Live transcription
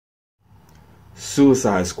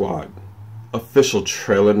Suicide Squad official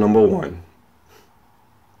trailer number 1.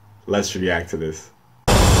 Let's react to this.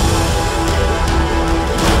 Okay,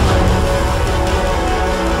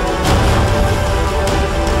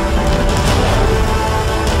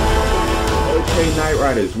 Night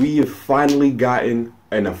Riders, we have finally gotten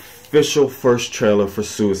an official first trailer for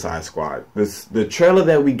Suicide Squad. The trailer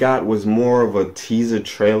that we got was more of a teaser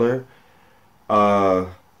trailer,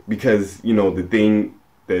 because, you know, the thing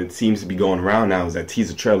that seems to be going around now is that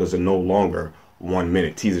teaser trailers are no longer 1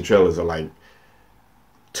 minute. Teaser trailers are like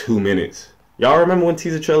 2 minutes. Y'all remember when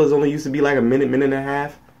teaser trailers only used to be like a minute, minute and a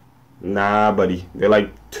half? Nah, buddy. They're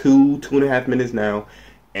like 2.5 minutes now.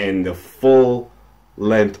 And the full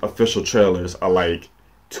length official trailers are like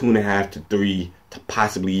 2.5 to 3 to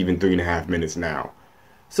possibly even 3.5 minutes now.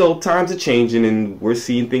 So times are changing and we're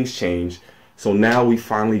seeing things change. So now we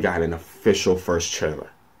finally got an official first trailer.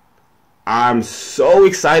 I'm so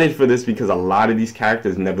excited for this because a lot of these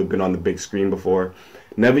characters never been on the big screen before,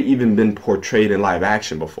 never even been portrayed in live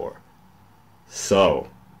action before. So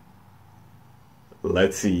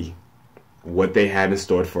let's see what they have in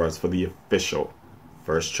store for us for the official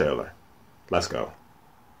first trailer. Let's go.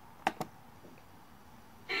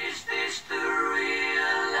 Is this the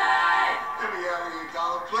real life? Let me have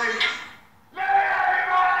 $8, please.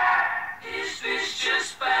 Is this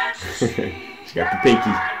just fantasy? She got the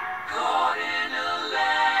pinky. Caught in a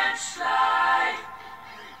landslide.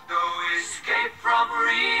 No escape from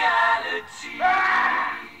reality.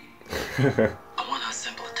 I want to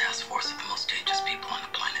assemble a task force of the most dangerous people on the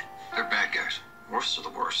planet. They're bad guys. Worst of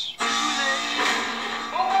the worst. My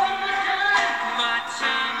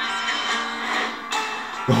time is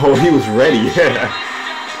Oh, he was ready.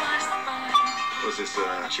 Was this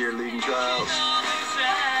cheerleading trials?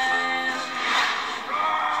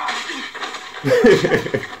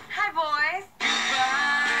 Hi, boys.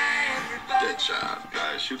 Deadshot.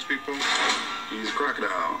 Guy shoots people. He's a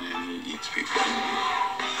crocodile. And he eats people.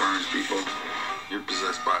 Burns people. You're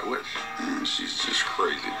possessed by a witch. And she's just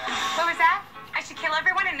crazy. What was that? I should kill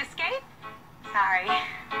everyone and escape? Sorry.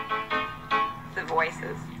 The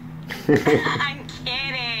voices. I'm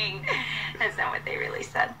kidding. That's not what they really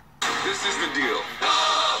said. This is the deal.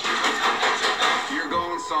 You're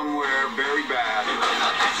going somewhere very bad.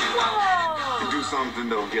 Whoa. You do something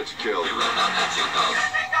that'll get you killed.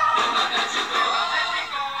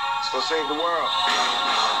 So save the world.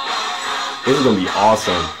 This is gonna be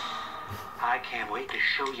awesome. I can't wait to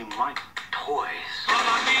show you my toys.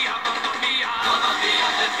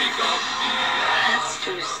 Let's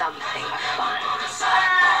do something fun.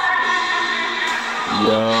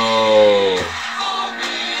 Yo.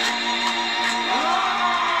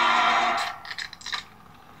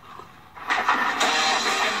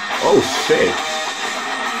 Oh shit.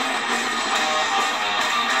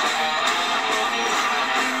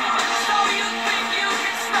 So you think you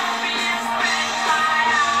can stop me and spit my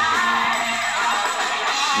eyes?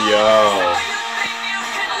 Yo. You think you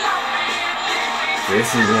can love me and keep me This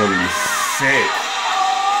is gonna be sick.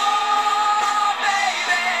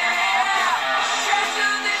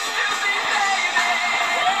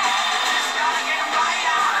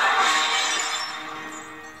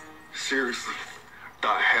 Seriously, the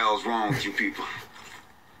hell's wrong with you people?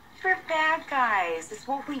 We're bad guys. It's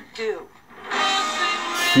what we do.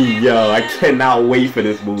 Yo, I cannot wait for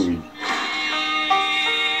this movie.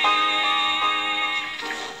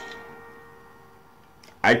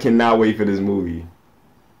 I cannot wait for this movie.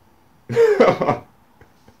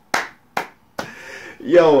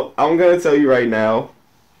 Yo, I'm gonna tell you right now,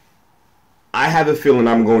 I have a feeling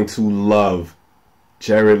I'm going to love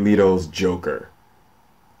Jared Leto's Joker.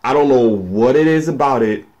 I don't know what it is about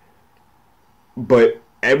it, but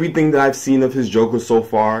everything that I've seen of his Joker so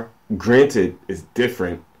far, granted, is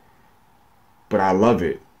different, but I love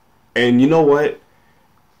it. And you know what?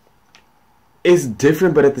 It's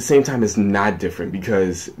different, but at the same time, it's not different,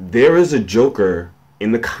 because there is a Joker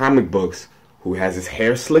in the comic books who has his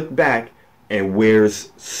hair slicked back and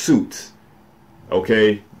wears suits.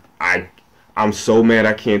 Okay? I'm so mad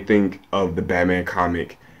I can't think of the Batman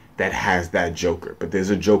comic that has that Joker, but there's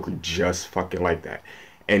a Joker just fucking like that,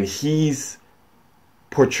 and he's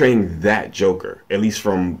portraying that Joker, at least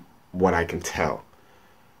from what I can tell.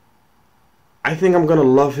 I think I'm gonna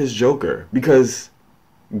love his Joker because,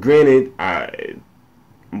 granted,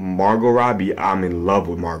 Margot Robbie, I'm in love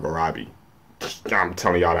with Margot Robbie. I'm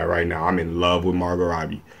telling y'all that right now. I'm in love with Margot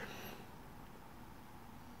Robbie.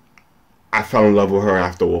 I fell in love with her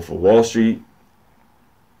after Wolf of Wall Street.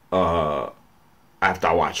 After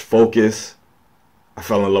I watched Focus, I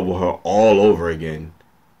fell in love with her all over again.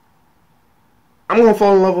 I'm gonna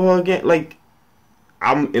fall in love with her again. Like,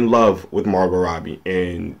 I'm in love with Margot Robbie,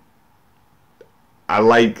 and I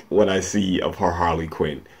like what I see of her Harley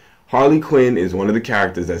Quinn. Harley Quinn is one of the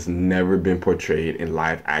characters that's never been portrayed in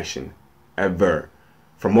live action, ever.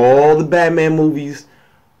 From all the Batman movies,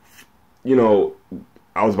 you know,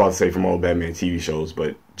 I was about to say from all Batman TV shows,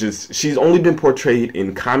 but just, she's only been portrayed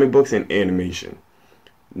in comic books and animation.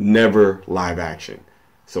 Never live action.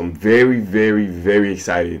 So I'm very, very, very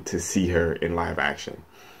excited to see her in live action.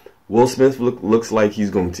 Will Smith looks like he's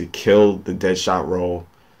going to kill the Deadshot role.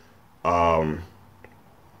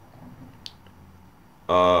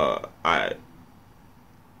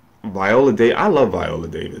 Viola Davis. I love Viola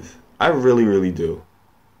Davis. I really, really do.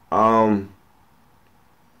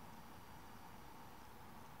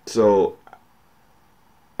 So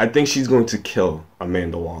I think she's going to kill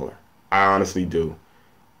Amanda Waller. I honestly do.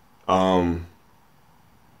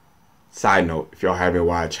 Side note, if y'all haven't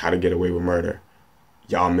watched How to Get Away with Murder,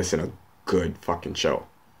 y'all missing a good fucking show.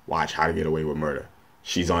 Watch How to Get Away with Murder.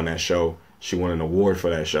 She's on that show. She won an award for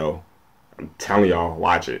that show. I'm telling y'all,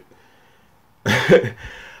 watch it.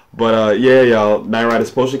 But yeah, y'all, Knight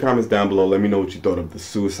Riders, post your comments down below. Let me know what you thought of the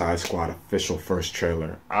Suicide Squad official first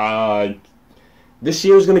trailer. This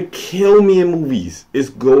year is gonna kill me in movies. It's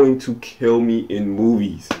going to kill me in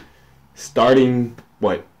movies. Starting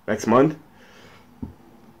what, next month?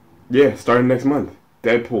 Yeah, starting next month.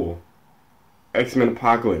 Deadpool, X-Men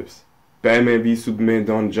Apocalypse, Batman v Superman: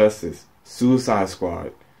 Dawn of Justice, Suicide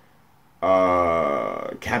Squad,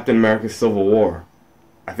 Captain America: Civil War.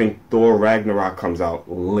 I think Thor Ragnarok comes out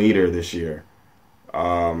later this year.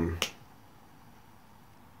 What's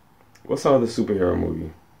the other superhero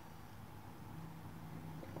movie?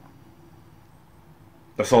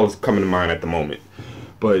 That's all that's coming to mind at the moment.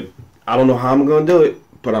 But I don't know how I'm going to do it,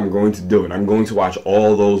 but I'm going to do it. I'm going to watch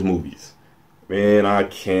all those movies. Man, I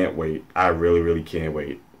can't wait. I really, really can't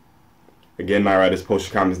wait. Again, Knight Riders, post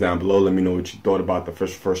your comments down below. Let me know what you thought about the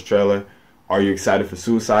first trailer. Are you excited for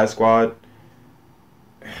Suicide Squad?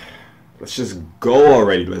 Let's just go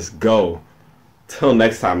already. Let's go. Till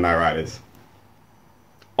next time, Knight Riders.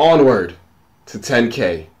 Onward to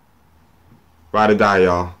 10K. Ride or die,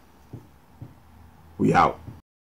 y'all. We out.